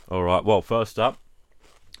All right. Well, first up,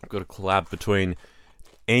 I've got a collab between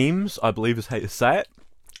Eames, I believe is how you say it,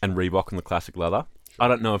 and Reebok and the classic leather. I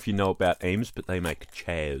don't know if you know about Eames, but they make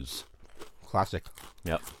chairs. Classic.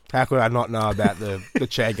 Yep. How could I not know about the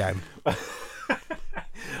chair game?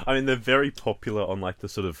 I mean, they're very popular on like the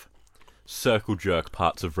sort of circle jerk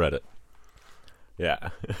parts of Reddit. Yeah.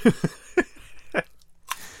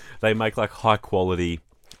 They make like high quality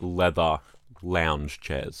leather lounge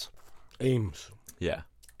chairs. Eames. Yeah.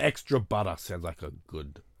 Extra butter sounds like a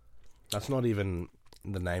good... That's not even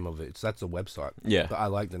the name of it. That's a website. Yeah. But I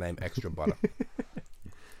like the name Extra Butter.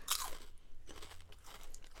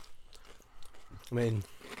 I mean...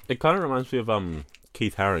 It kind of reminds me of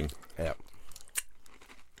Keith Haring. Yeah.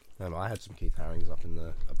 I had some Keith Harings up in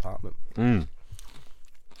the apartment.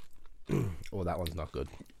 Oh, that one's not good.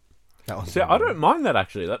 That one's See, I don't mind that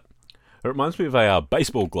actually. It reminds me of a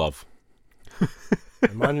baseball glove. It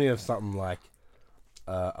reminds me of something like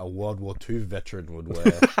a World War II veteran would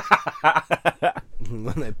wear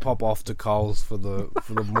when they pop off to Coles for the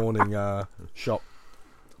morning shop.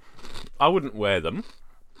 I wouldn't wear them,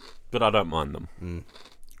 but I don't mind them.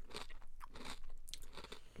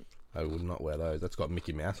 I would not wear those. That's got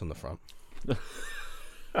Mickey Mouse on the front.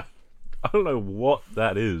 I don't know what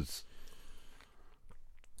that is.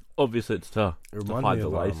 Obviously, it's to Remind hide me the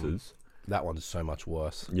of, laces. That one's so much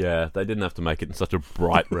worse. Yeah, they didn't have to make it in such a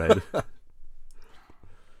bright red.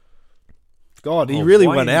 God, he Oh, really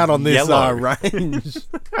why went is out on this yellow? range.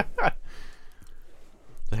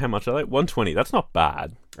 How much are they? 120. That's not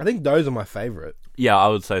bad. I think those are my favourite. Yeah, I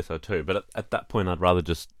would say so too. But at that point, I'd rather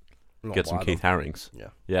just Not get some buy Keith them. Harings. Yeah.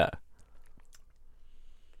 Yeah.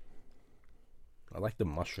 I like the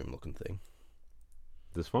mushroom looking thing.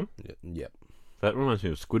 This one? Yep. That reminds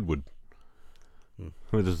me of Squidward.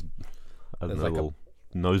 With his There's like little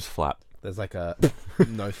nose flap. There's like a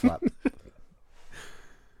nose flap.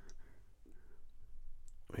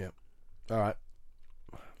 Yep. All right.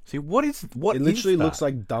 See, what is It literally looks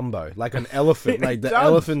like Dumbo, like an elephant, It like the does.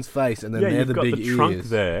 elephant's face, and then Yeah, they're you've the got big the ears. trunk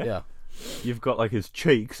there. Yeah, You've got like his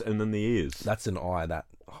cheeks and then the ears. that's an eye. That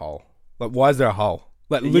hole. Like, why is there a hole?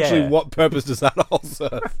 Like, literally, Yeah. what purpose does that hole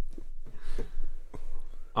serve?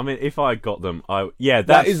 I mean, if I got them, That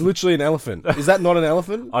that's is literally an elephant. Is that not an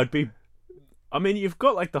elephant? I'd be. I mean, you've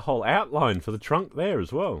got like the whole outline for the trunk there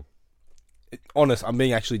as well. Honest, I'm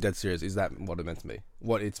being actually dead serious. Is that what it meant to be?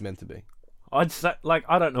 What it's meant to be? I'd say, like,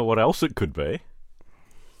 I don't know what else it could be.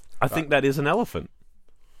 I think that is an elephant.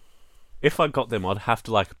 If I got them, I'd have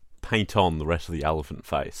to like paint on the rest of the elephant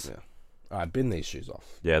face. Yeah. All right, bin these shoes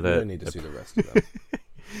off. Yeah, we they're- don't need to see the rest of them.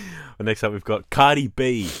 And next up, we've got Cardi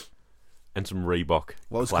B and some Reebok.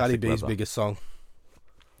 What was classic Cardi B's leather. biggest song?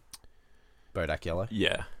 Bodak Yellow.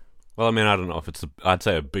 Yeah. Well, I mean, I don't know if it's. I'd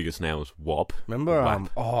say her biggest now is WAP. Remember?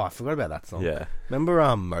 WAP. I forgot about that song. Yeah. Remember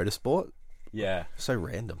Motorsport? Yeah. So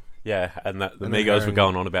random. Yeah, and the And then Migos her were and-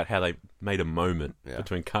 going on about how they made a moment Yeah.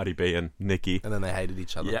 between Cardi B and Nicki. And then they hated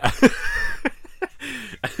each other. Yeah.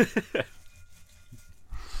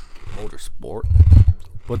 Motorsport.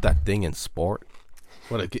 Put that thing in sport.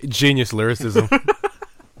 What a genius lyricism.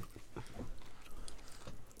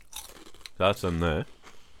 That's in there.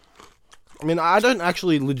 I mean, I don't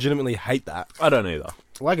actually legitimately hate that. I don't either.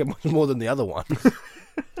 I like it much more than the other one.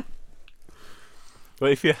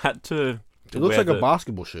 But if you had to It looks wear like a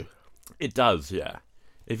basketball shoe. It does, yeah.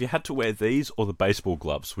 If you had to wear these or the baseball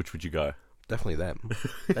gloves, which would you go? Definitely them.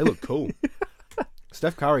 They look cool.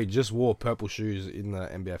 Steph Curry just wore purple shoes in the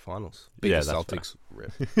NBA Finals. Beat Yeah, the that's Celtics.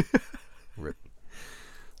 Rip. Rip.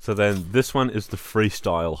 So then this one is the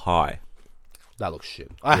freestyle high. That looks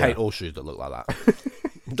shit. I Yeah. hate all shoes that look like that.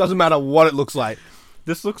 It doesn't matter what it looks like.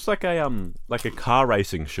 This looks like a car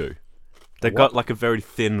racing shoe. They've what? got like a very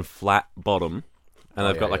thin, flat bottom, and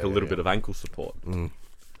they've yeah, got like yeah, a little yeah. bit of ankle support. Mm.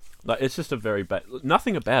 Like it's just a very bad.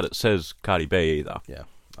 Nothing about it says Cardi B either. Yeah.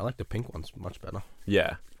 I like the pink ones much better.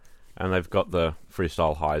 Yeah, and they've got the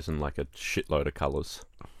freestyle highs in like a shitload of colours.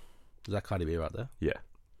 Is that Cardi B right there? Yeah.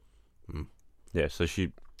 Mm. Yeah, so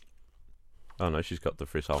she... Oh no, she's got the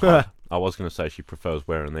freestyle highs. I was going to say she prefers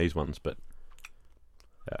wearing these ones, but...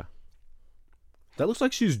 Yeah. That looks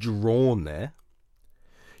like she's drawn there.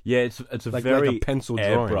 Yeah, it's a Like very a pencil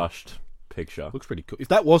drawing. airbrushed picture. Looks pretty cool. If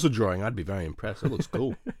that was a drawing, I'd be very impressed. It looks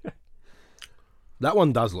cool. That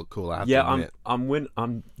one does look cool, I have Yeah, to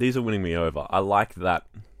admit. these are winning me over. I like that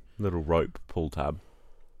little rope pull tab.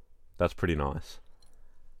 That's pretty nice.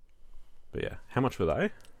 But yeah, how much were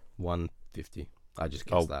they? 150. I just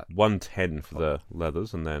guessed that. 110 for the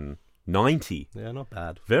leathers, and then 90. Yeah, not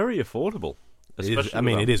bad. Very affordable. It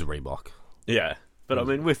is Reebok. Yeah, but I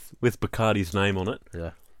mean, with Bacardi's name on it.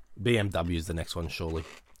 Yeah. BMW is the next one, surely.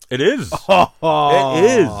 It is. Oh, It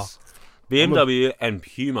is. BMW and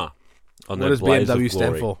Puma on What their does blaze BMW of stand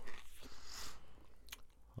glory. for?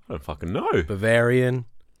 I don't fucking know. Bavarian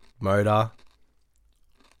Motor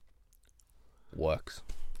Works.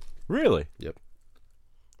 Really?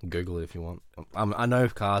 Google it if you want. I know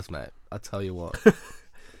cars, mate. I tell you what.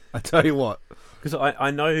 I tell you what. Because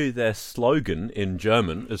I know their slogan in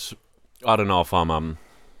German is, I don't know if I'm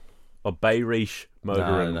a Bayerisch Motor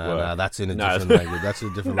and No, Work. that's in a No. different language. That's a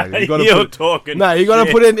different language. You gotta You're put, talking. no, you gotta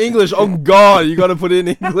shit. put it in English. Oh God, you gotta put it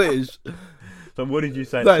in English. So what did you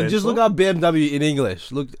say? It No, stands just for? look up BMW in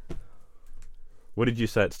English. Look, What did you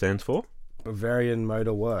say it stands for? Bavarian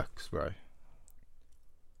Motor Works, bro.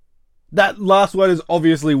 That last word is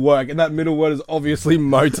obviously work, and that middle word is obviously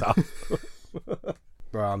motor.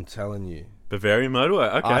 Bro, I'm telling you. Bavarian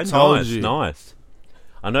Motorway. Okay, I told nice, you. nice.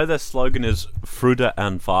 I know their slogan is Freude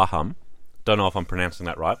and Wahrheit. Don't know if I'm pronouncing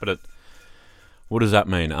that right, but what does that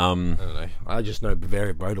mean? I don't know. I just know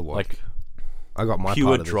Bavarian Motor Works. Like I got my pure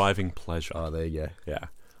part of this. driving pleasure. Oh, there you go. Yeah.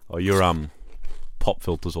 Oh, your pop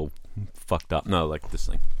filter's all fucked up. No, like this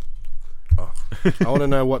thing. I want to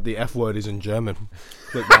know what the F word is in German.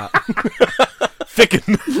 Click that.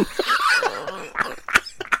 Ficken.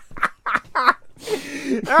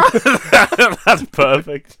 That's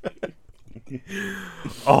perfect.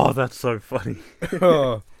 Oh, that's so funny.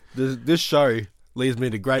 Oh, this show leads me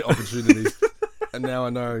to great opportunities, and now I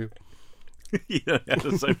know. You don't have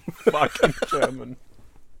to say fucking German.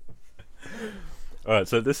 Alright,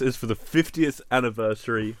 so this is for the 50th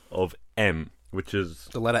anniversary of M, which is...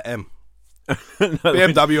 The letter M. No,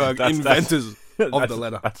 BMW are that's- inventors of that's- the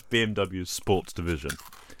letter. That's BMW's sports division.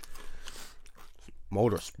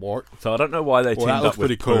 Motorsport. So I don't know why they Well, teamed that up looks with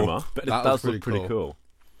pretty cool. Puma, but That it does looks look pretty pretty cool.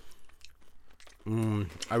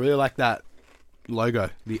 I really like that logo,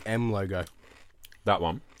 the M logo. That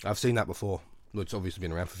one. I've seen that before. It's obviously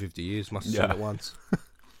been around for 50 years. Must have Yeah. seen it once.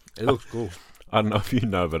 It looks cool. I don't know if you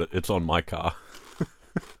know, but it's on my car.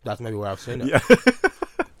 That's maybe where I've seen it. Yeah.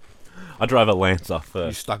 I drive a Lancer You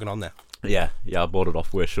first. stuck it on there. Yeah, I bought it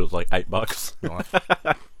off Wish. It was like $8.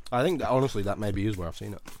 Nice. I think that, honestly that maybe is where I've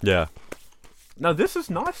seen it. Yeah. No, this is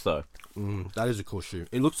nice though. That is a cool shoe.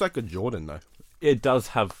 It looks like a Jordan though. It does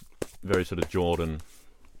have very sort of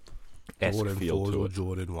Jordan-esque Jordan feel 4s to or it.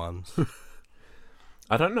 Jordan 1s.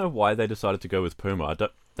 I don't know why they decided to go with Puma.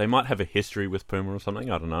 They might have a history with Puma or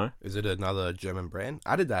something. I don't know. Is it another German brand?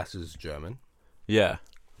 Adidas is German. Yeah.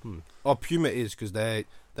 Oh, Puma is because they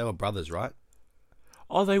were brothers, right?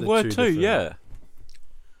 Oh, they The were two too. different- Yeah.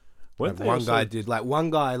 Weren't Like they one also- guy did one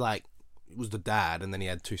guy was the dad, and then he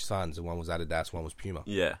had two sons, and one was Adidas, one was Puma.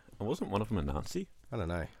 Yeah. And wasn't one of them a Nazi? I don't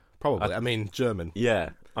know. Probably. I mean, German. Yeah.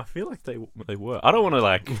 I feel like they were. I don't want to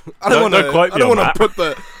like. I don't want quote me I don't on want to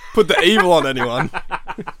that. put the evil on anyone.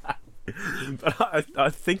 But I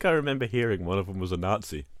think I remember hearing one of them was a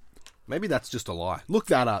Nazi. Maybe that's just a lie. Look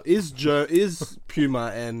that up. Is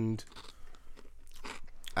Puma and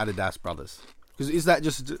Adidas brothers? Because is that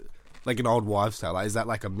just like an old wives' tale? Like, is that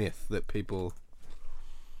like a myth that people?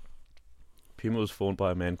 Puma was formed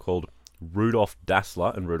by a man called Rudolf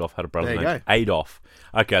Dassler, and Rudolf had a brother There you named Adolf.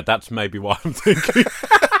 Okay, that's maybe why I'm thinking.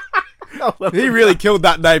 He really killed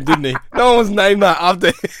that name, didn't he? No one was named that after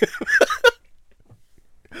him.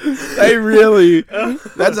 They really.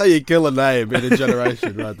 That's how you kill a name in a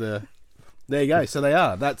generation, right there. There you go. So they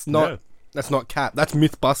are. That's not. Yeah. That's not cap. That's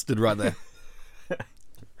myth busted right there.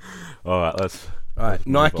 All right, let's. All right, move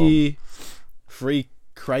Nike Free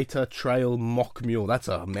Crater Trail Mock Mule. That's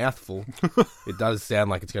a mouthful. It does sound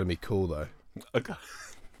like it's going to be cool though. Okay.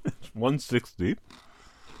 It's 160,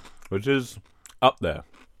 which is up there.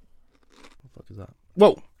 What the fuck is that?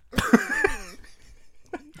 Whoa!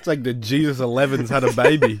 It's like the Jesus 11s had a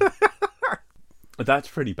baby. That's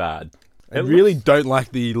pretty bad. I really don't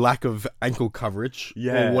like the lack of ankle coverage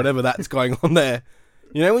Yeah. or whatever that's going on there.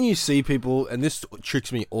 You know when you see people, and this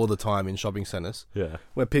tricks me all the time in shopping centres, Yeah.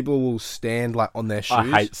 where people will stand like on their shoes. I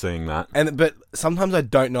hate seeing that. But sometimes I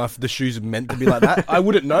don't know if the shoes are meant to be like that. I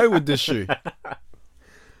wouldn't know with this shoe.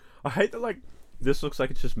 I hate that, like, this looks like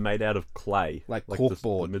it's just made out of clay. Like the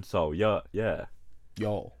corkboard. midsole. Yeah, yeah.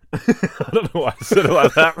 Yo. I don't know why I said it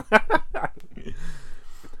like that.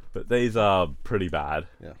 But these are pretty bad.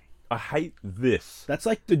 Yeah. I hate this. That's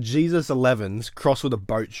like the Jesus 11s crossed with a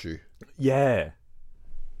boat shoe. Yeah.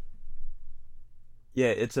 Yeah,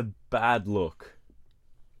 it's a bad look.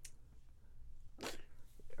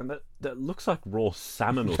 And that looks like raw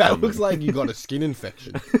salmon or That something. looks like you got a skin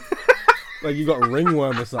infection. Like you got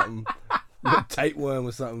ringworm or something. You got tapeworm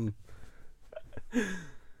or something.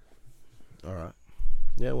 Alright.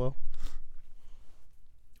 Yeah, well.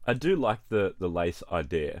 I do like the lace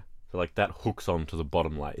idea. So like that hooks onto the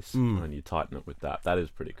bottom lace, and then you tighten it with that. That is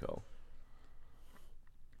pretty cool.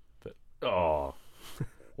 But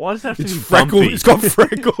why does it have to It's be freckles. bumpy? It's got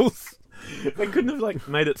freckles. They couldn't have like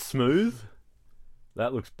made it smooth.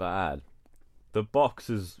 That looks bad. The box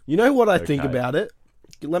is You know what I think Okay. about it?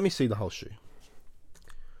 Let me see the whole shoe.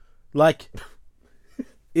 Like,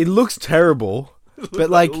 it looks terrible, but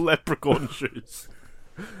like, leprechaun shoes.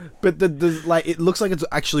 but the like, it looks like it's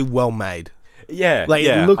actually well made. Yeah, Like,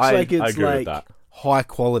 yeah, it looks I like it's agree with like that. high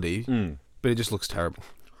quality, but it just looks terrible.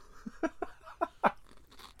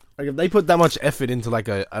 Like, if they put that much effort into like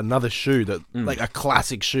another shoe that, like a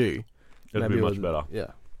classic shoe, It'd maybe be it much would- better.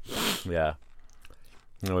 Yeah, Yeah.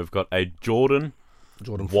 Now we've got a Jordan.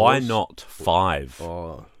 Jordan. Why 4s. not 5?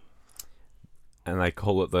 Oh, And they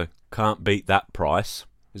call it the can't beat that price.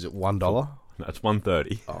 is it $1? That's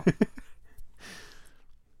 $130. Oh.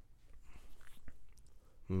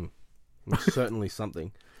 Certainly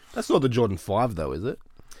something. That's not the Jordan 5 though, is it?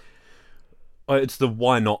 Oh, it's the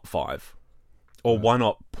why not 5, or why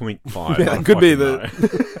not 0.5? Yeah, I don't it could be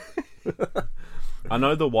fucking know. I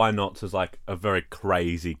know the why nots is like a very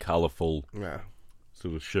crazy, colourful Yeah.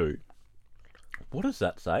 sort of shoe. What does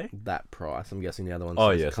that say? That price. I'm guessing the other one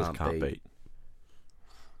Oh says yeah, it says can't beat.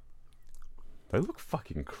 They look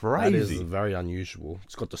fucking That is crazy. very unusual.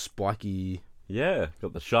 It's got the spiky... Yeah,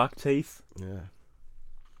 got the shark teeth. Yeah.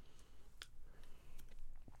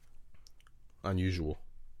 Unusual.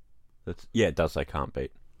 Yeah, it does say can't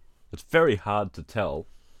beat. It's very hard to tell.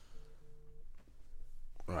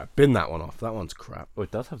 Alright, bin that one off. That one's crap. Oh,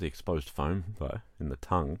 it does have the exposed foam, though, in the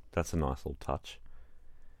tongue. That's a nice little touch.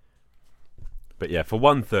 But yeah, for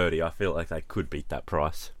 $130, I feel like they could beat that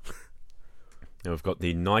price. Now we've got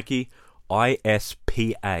the Nike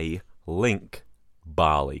ISPA Link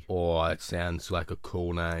Barley Oh, it sounds like a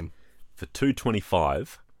cool name. for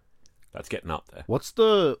 $225. That's getting up there. What's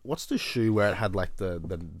the shoe where it had like the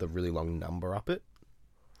really long number up it?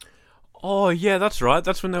 Oh yeah, that's right.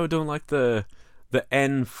 That's when they were doing like the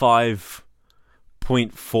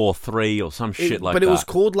N5.43 or some shit like that. But it was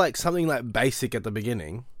called like something like basic at the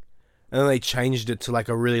beginning, and then they changed it to like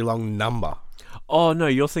a really long number. Oh no,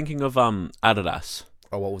 you're thinking of Adidas.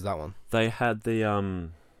 Oh, what was that one? They had the oh,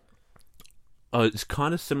 it's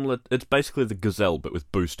kind of similar. It's basically the Gazelle but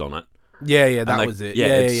with Boost on it. Yeah, And that they- was it. Yeah,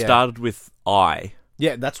 Yeah, it yeah. started with I.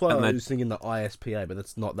 Yeah, that's why and I they- was thinking the ISPA, but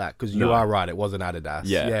that's not that, because you No. are right, it wasn't Adidas.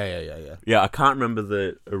 Yeah. Yeah. Yeah, I can't remember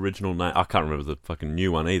the original name. I can't remember the fucking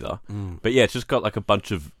new one either. But yeah, it's just got like a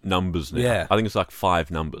bunch of numbers now. Yeah. I think it's like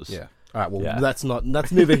 5 numbers. Yeah. Alright, well, Yeah. that's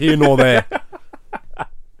neither here nor there.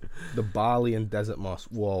 The barley and desert moss.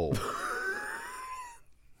 Whoa.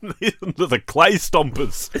 The clay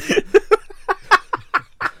stompers.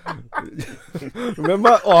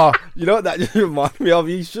 Remember? Oh, you know what that just reminded me of?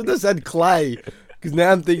 You should have said clay, because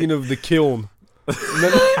now I'm thinking of the kiln.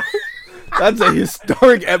 That's a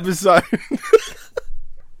historic episode.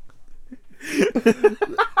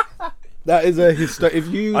 That is a historic. If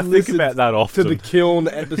you I think listen about that to often. the kiln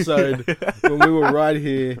episode when we were right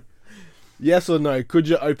here, yes or no? Could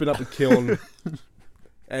you open up the kiln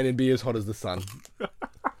and it'd be as hot as the sun?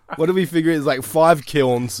 What do we figure is like 5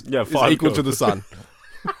 kilns Yeah, is 5 equal to kilns. the sun?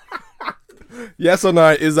 Yes or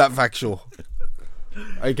no? Is that factual?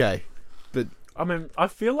 Okay, but I mean, I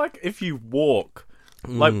feel like if you walk,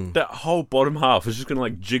 like that whole bottom half is just gonna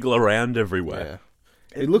like jiggle around everywhere.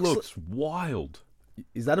 yeah, It looks- looks wild.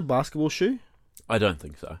 is that a basketball shoe? I don't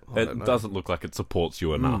think so. I It don't know. doesn't look like it supports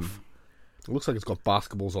you enough. It looks like it's got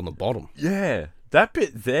basketballs on the bottom. Yeah, that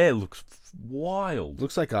bit there looks wild.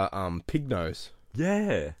 Looks like a pig nose.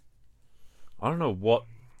 Yeah, I don't know what.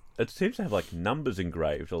 It seems to have like numbers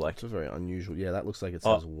engraved or like It's a very unusual. Yeah, that looks like it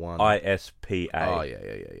says 1. ISPA. Oh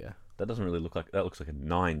yeah. That doesn't really look like that. Looks like a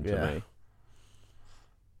 9 to Yeah. me.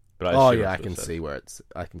 But Oh assume yeah, that's I what can it says. see where it's.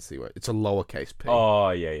 I can see where it's a lowercase p. Oh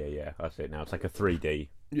yeah. I see it now. It's like a 3D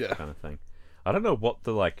yeah. kind of thing. I don't know what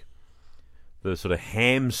the sort of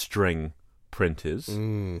hamstring print is.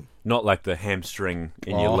 Not like the hamstring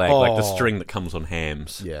in your leg, like the Oh. string that comes on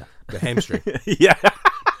hams. Yeah, the hamstring. Yeah.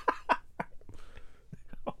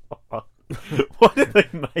 Why did they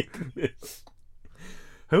make this?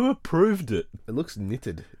 Who approved it? It looks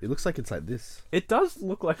knitted. It looks like it's like this. It does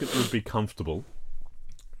look like it would be comfortable.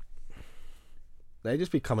 They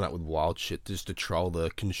just be coming up with wild shit just to troll the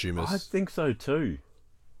consumers. I think so too.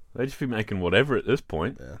 They just be making whatever at this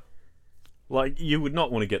point. Yeah. Like, you would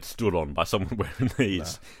not want to get stood on by someone wearing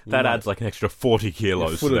these. You That might- adds like an extra 40 Your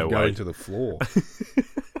kilos to foot their would go weight. into the floor.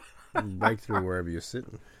 And break through wherever you're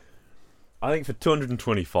sitting. I think for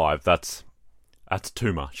 225, that's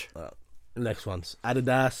too much. Next one's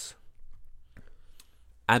Adidas.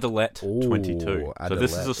 Adalette 22. So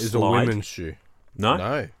this is a Is slide. a women's shoe.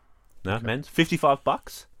 No, men's.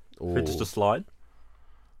 $55 for Ooh. just a slide.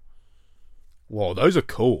 Whoa, those are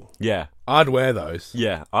cool. Yeah, I'd wear those.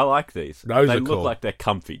 yeah, I like these. Those they are look cool. like they're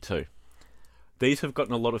comfy too. These have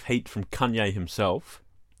gotten a lot of heat from Kanye himself,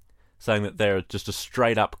 saying that they're just a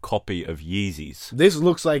straight up copy of Yeezys. This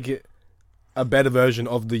looks like a better version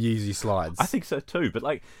of the Yeezy slides. I think so too, but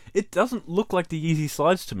like, it doesn't look like the Yeezy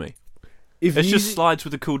slides to me. if It's Yeezy- just slides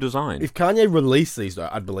with a cool design. if Kanye released these though,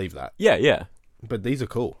 I'd believe that. Yeah, But these are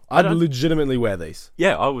cool. I'd don't- legitimately wear these.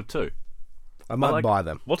 yeah, I would too. I might like- buy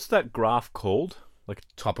them. What's that graph called? Like,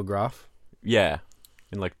 Topograph. yeah,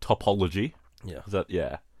 in like topology. Yeah. Is that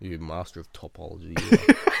yeah? You master of topology.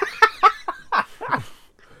 Yeah.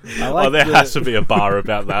 I like There the, has to be a bar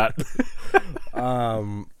about that.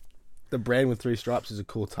 the brand with 3 stripes is a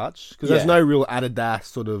cool touch because Yeah. there's no real Adidas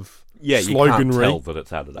sort of Yeah, you can't sloganry. tell that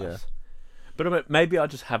it's Adidas. Yeah. But I mean, maybe I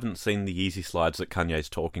just haven't seen the Yeezy slides that Kanye's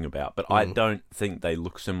talking about, but I don't think they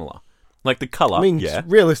look similar. Like the colour, I mean, yeah.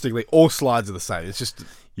 realistically, all slides are the same. It's just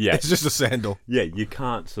Yeah. it's just a sandal. Yeah, you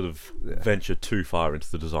can't sort of venture too far into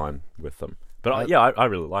the design with them. But I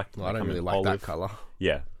really like them. I They don't come really in like olive. that color.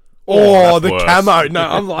 Yeah. Oh, the that's worse. camo! No,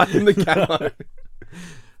 I'm liking the camo.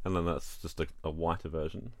 And then that's just a whiter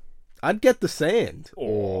version. I'd get the sand.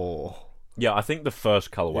 Oh, Yeah, I think the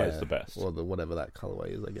first colourway is the best. Or the whatever that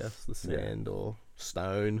colorway is, I guess. The sand or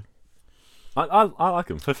stone. I like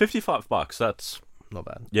them. For $55, that's Not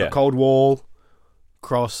bad. Yeah. The Cold Wall,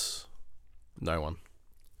 Cross, no one.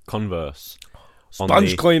 Converse. On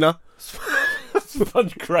Sponge the- cleaner.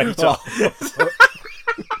 Sponge crater.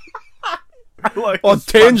 I like Oh, the sponge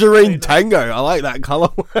Tangerine cleaner. Tango. I like that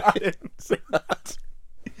colorway. I didn't see that.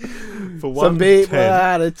 For Some people 110.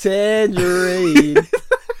 had a tangerine.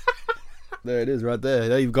 There it is, right there.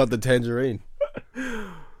 There you've got the tangerine.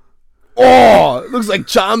 Oh, it looks like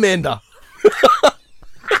Charmander.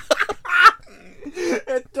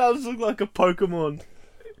 It does look like a Pokemon.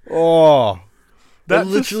 Oh, That that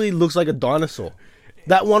literally looks like a dinosaur.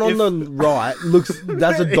 That one on the right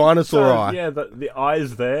that's a dinosaur eye. Yeah, the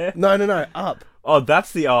eye's there. No, up. Oh,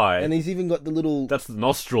 that's the eye. And he's even got the little. That's the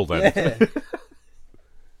nostril then. Yeah.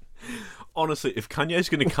 Honestly, if Kanye's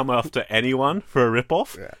going to come after anyone for a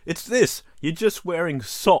rip-off, it's this. You're just wearing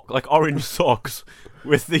orange socks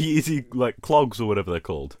with the Yeezy, clogs or whatever they're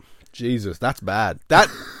called. Jesus, that's bad. That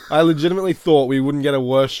I legitimately thought we wouldn't get a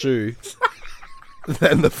worse shoe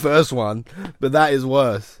than the first one, but that is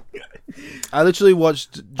worse. I literally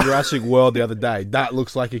watched Jurassic World the other day. That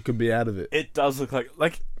looks like it could be out of it. It does look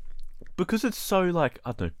like because it's so I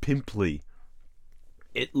don't know, pimply.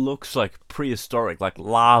 It looks like prehistoric, like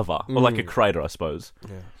lava or like a crater, I suppose.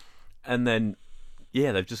 Yeah. And then,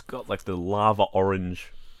 they've just got the lava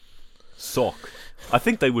orange sock. I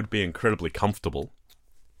think they would be incredibly comfortable.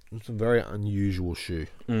 It's a very unusual shoe.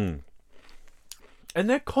 And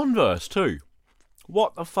they're Converse too.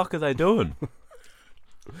 What the fuck are they doing?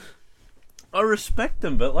 I respect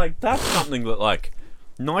them, but that's something that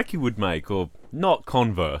Nike would make, or not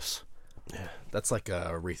Converse. That's like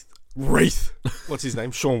a Wreath. Wreath. What's his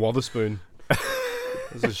name? Sean Wotherspoon.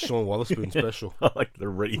 This is Sean Wotherspoon special. I like the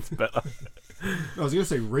wreath better. I was going to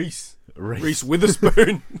say Reese. Reese. Reese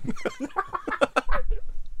Witherspoon.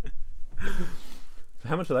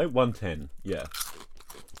 How much are they? 110. Yeah,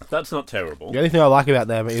 that's not terrible. The only thing I like about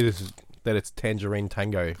them is that it's Tangerine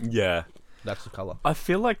Tango. Yeah, That's the colour. I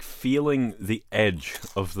feel like feeling the edge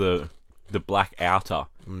of the black outer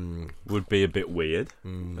would be a bit weird.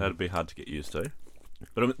 That'd be hard to get used to.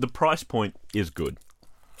 But I mean, the price point is good.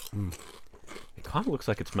 It kind of looks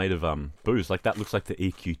like it's made of booze. That looks like the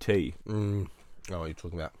EQT. Oh, what are you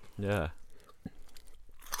talking about? Yeah.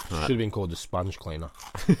 Should have been called the Sponge Cleaner.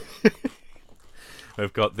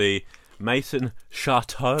 We've got the Mason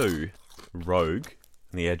Chateau Rogue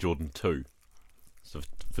and the Air Jordan 2. So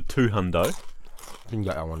for $200. I didn't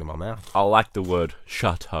get that one in my mouth. I like the word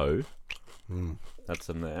chateau. That's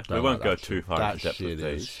in there. We Don't won't like go that too shit. far That into depth shit with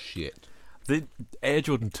is these. shit. The Air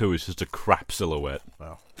Jordan 2 is just a crap silhouette.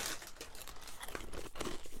 Wow.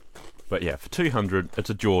 But yeah, for $200, it's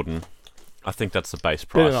a Jordan. I think that's the base Bit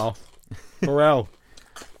price. enough. Pharrell.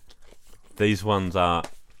 These ones are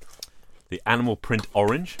the Animal Print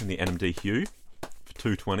Orange and the NMD Hue for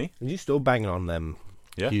 $220. Are you still banging on them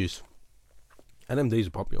Yeah. hues? NMDs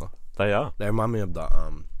are popular. They are. They remind me of the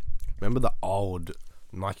remember the old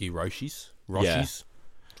Nike Roshis? Yeah. That's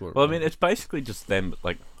what it Well, I reminded mean, it's basically just them,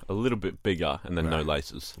 but a little bit bigger and then no Right.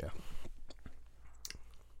 laces. Yeah.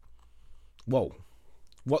 Whoa.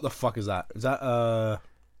 What the fuck is that? Is that a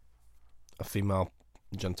female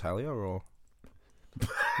genitalia or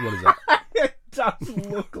what is that? It does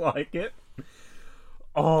look like it.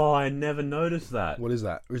 Oh, I never noticed that. What is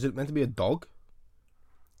that? Or is it meant to be a dog?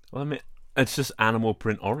 Well, I mean, it's just animal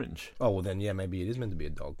print orange. Oh, well then, yeah, maybe it is meant to be a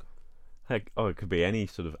dog. Heck, it could be any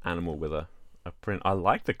sort of animal with a print. I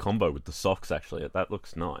like the combo with the socks, actually. That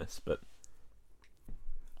looks nice, but...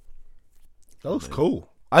 That looks cool.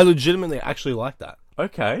 I legitimately actually like that.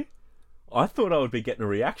 Okay. I thought I would be getting a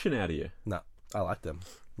reaction out of you. No, I like them.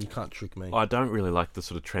 You can't trick me. I don't really like the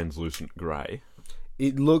sort of translucent grey.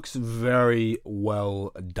 It looks very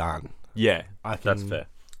well done. Yeah, I that's can- fair.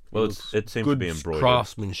 Well, it seems to Good be embroidered.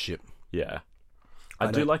 craftsmanship. Yeah. I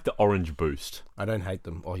I do don't- like the orange boost. I don't hate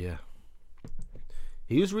them. Oh, yeah.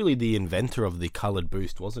 He was really the inventor of the coloured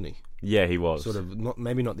boost, wasn't he? Yeah, he was. Sort of,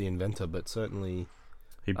 maybe not the inventor, but certainly...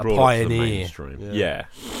 He a brought it to the pioneer. mainstream. Yeah. Yeah.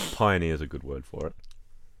 Pioneer is a good word for it.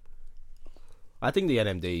 I think the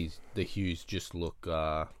NMDs, the hues, just look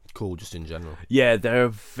cool just in general. Yeah, they're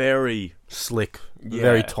very, Slick. Yeah.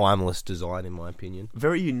 Very timeless design, in my opinion.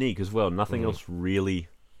 very unique as well. Nothing else really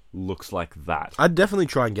looks like that. I'd definitely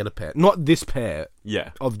try and get a pair. Not this pair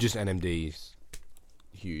Yeah. of just NMDs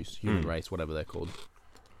hues, human race, whatever they're called.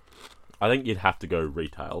 I think you'd have to go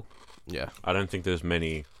retail. Yeah. I don't think there's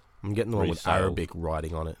many... I'm getting the one with Resale. Arabic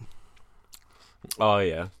writing on it. Oh,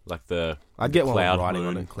 yeah. Like the... I'd get one with Cloud writing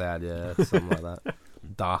moon. on it. Cloud, yeah. Something like that.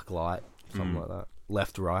 Dark light. Something like that.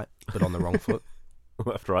 Left, right, but on the wrong foot.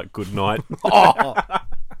 Left, right, good night. Oh!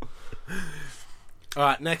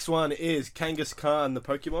 Alright, next one is Kangaskhan, the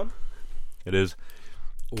Pokemon. It is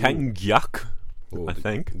Kangyak, Ooh, I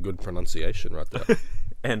think. Good pronunciation right there.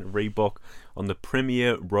 And Reebok on the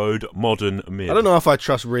Premier Road Modern Mid. I don't know if I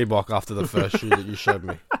trust Reebok after the first shoe that you showed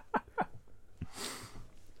me.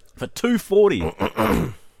 For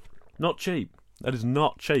 $240. Not cheap. That is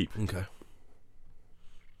not cheap. Okay.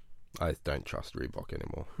 I don't trust Reebok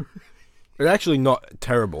anymore. It's actually not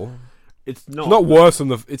terrible. It's not. It's not worse than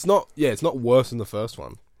the. It's not. Yeah, it's not worse than the first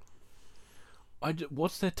one.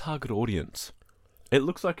 What's their target audience? It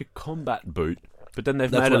looks like a combat boot, but then they've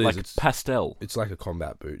That's made it what it like is. It's- pastel. It's like a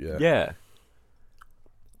combat boot. Yeah. Yeah.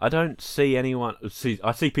 I don't see anyone.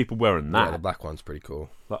 I see people wearing Yeah, the that. black one's pretty cool.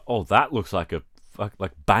 Like, oh, that looks like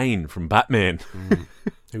like Bane from Batman.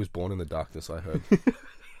 He was born in the darkness, I heard.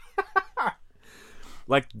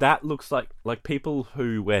 Like that looks like people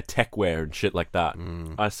who wear tech wear and shit like that.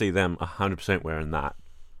 I see them 100% wearing that.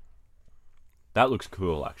 That looks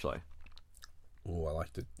cool, actually. Oh, I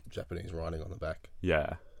like the Japanese writing on the back.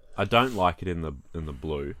 Yeah, I don't like it in the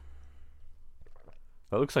blue.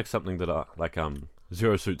 That looks like something that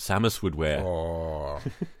Zero Suit Samus would wear. Oh,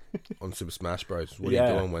 on Super Smash Bros. What are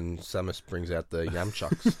Yeah. you doing when Samus brings out the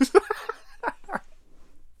Yamchucks?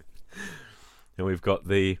 And we've got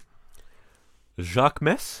the Jacques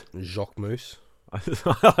Mess. Jock Moose. I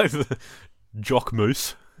like the Jock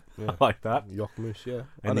Moose. Yeah. I like that. Jock Moose, yeah.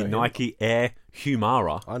 And the I know him. Nike Air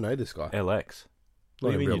Humara I know this guy. LX. Not What do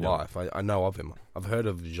in you mean real you don't? life. I know of him. I've heard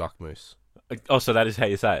of Jacques Moose. Oh, so that is how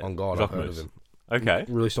you say it? On God, Jacques I've heard Moose. of him. Okay.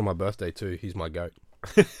 Released on my birthday too. He's my goat.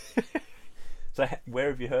 So where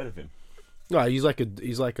have you heard of him? No, he's like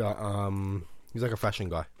a fashion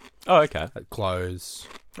guy. Oh, okay. Like clothes,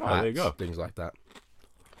 Oh, there you hats, go. things like that.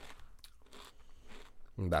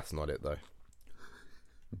 That's not it though.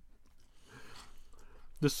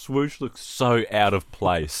 The swoosh looks so out of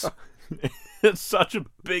place. It's such a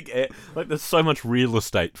big air. Like, there's so much real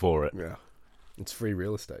estate for it. Yeah, it's free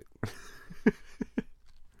real estate.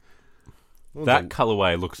 That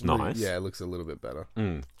colorway looks nice. Yeah, it looks a little bit better.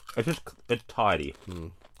 It's tidy.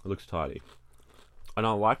 It looks tidy. And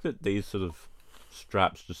I like that these sort of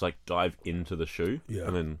straps just, like, dive into the shoe. Yeah.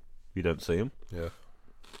 And then you don't see them. Yeah.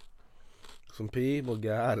 Some people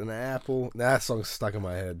got an apple. That song's stuck in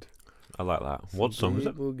my head. I like that. What song is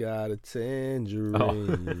it? People got a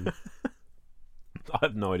tangerine. I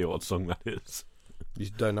have no idea what song that is. You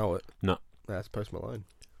don't know it? No. That's Post Malone.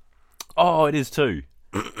 Oh, it is too.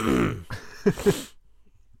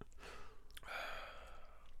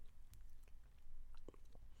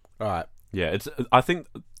 All right. Yeah, it's. I think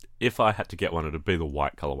if I had to get one, it'd be the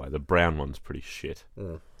white colorway. The brown one's pretty shit.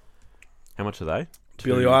 How much are they?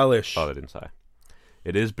 Billie Eilish. Oh, they didn't say.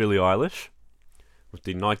 It is Billie Eilish with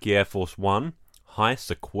the Nike Air Force One High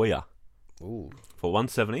Sequoia Ooh. for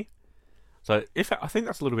 $170. So I think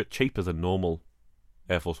that's a little bit cheaper than normal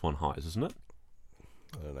Air Force One highs, isn't it?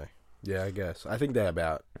 I don't know. Yeah, I guess. I think they're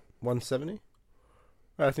about 170.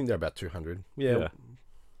 I think they're about 200. Yeah.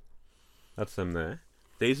 That's them there.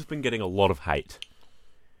 These have been getting a lot of hate.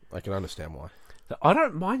 I can understand why. I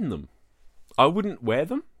don't mind them. I wouldn't wear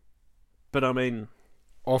them, but I mean,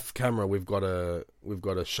 Off camera, we've got a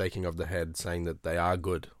shaking of the head saying that they are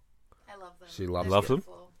good. I love them. She loves They're Love them?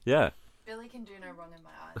 beautiful. yeah. Billy can do no wrong in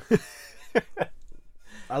my eyes.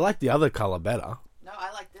 I like the other colour better. No,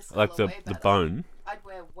 I like this I like colour the way better. bone. I'd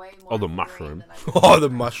wear way more. Oh, the of green mushroom. than I would Oh, of the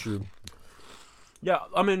red. mushroom. Yeah,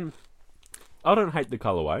 I mean, I don't hate the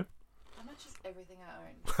colourway, How much is everything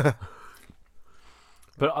I own?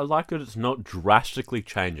 but I like that it's not drastically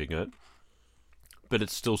changing it, but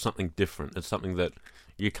it's still something different. It's something that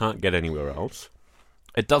you can't get anywhere else.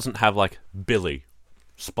 It doesn't have, like, Billy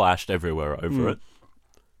splashed everywhere over it.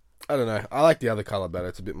 I don't know. I like the other colour better.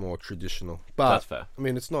 It's a bit more traditional. But, That's fair. I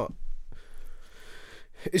mean, it's not...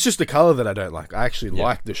 It's just the colour that I don't like. I actually Yeah.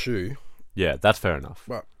 like the shoe. Yeah, that's fair enough.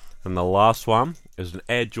 Right. And the last one is an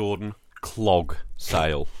Air Jordan clog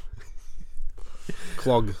sale.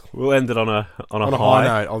 Clog. We'll end it on a On a high.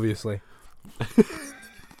 high note, obviously.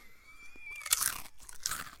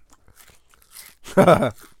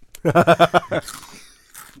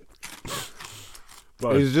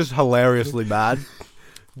 Bro, It's just hilariously bad.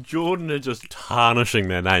 Jordan are just tarnishing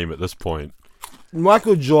their name at this point.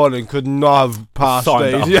 Michael Jordan could not have passed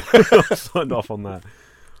Signed these. off. Signed off on that.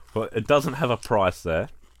 But it doesn't have a price there.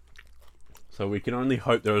 So we can only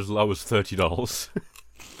hope they're as low as $30.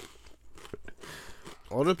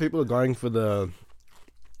 A lot of people are going for the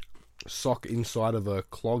sock inside of a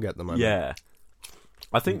clog at the moment. Yeah.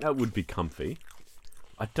 I think that would be comfy.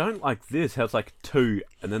 I don't like this, how it's like 2,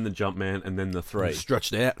 and then the Jumpman, and then the 3.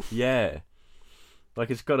 Stretched out. Yeah. Like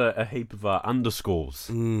it's got a heap of underscores.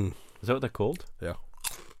 Mm. Is that what they're called? Yeah.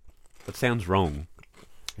 That sounds wrong.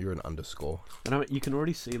 You're an underscore. And I mean, you can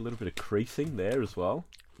already see a little bit of creasing there as well.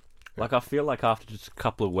 Like, I feel like after just a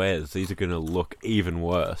couple of wears, these are going to look even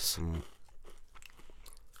worse.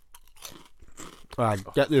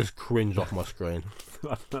 Get this cringe off my screen.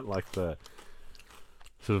 I don't like the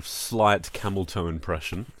sort of slight camel toe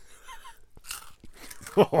impression.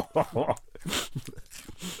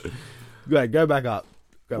 Yeah, go back up.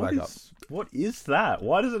 Up. What is that?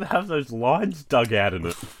 Why does it have those lines dug out in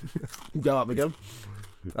it? Go up again.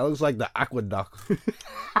 That looks like the aqueduct.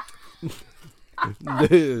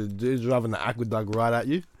 Dude's driving the aqueduct right at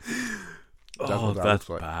you. Oh, what that that's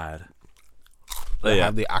looks like. bad. They Yeah.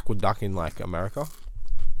 have the aqueduct in like America.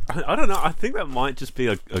 I don't know. I think that might just be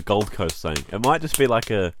a Gold Coast thing. It might just be like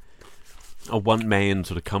a one-man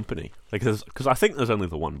sort of company. Because I think there's only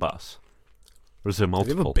the one bus. Or is there Have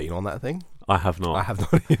you ever multiple? been on that thing? I have not. I have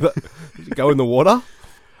not either. Does it go in the water?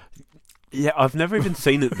 Yeah, I've never even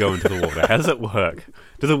seen it go into the water. How does it work?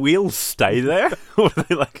 Do the wheels stay there, or do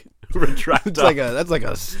they like retract? It's up? like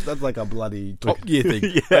that's like a bloody Top Gear thing.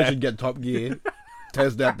 Yeah. They should get Top Gear.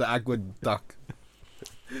 Test out the aqueduct.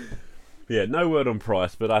 Yeah, no word on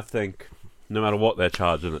price, but I think no matter what they're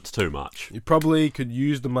charging, it's too much. You probably could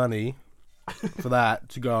use the money for that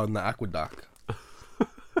to go on the aqueduct.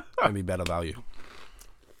 That'd be better value.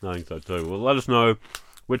 I think so too. Well, let us know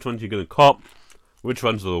which ones you're going to cop, which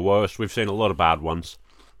ones are the worst. We've seen a lot of bad ones.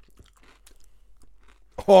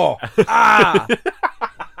 Oh,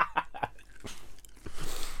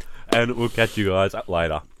 And we'll catch you guys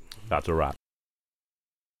later. That's a wrap.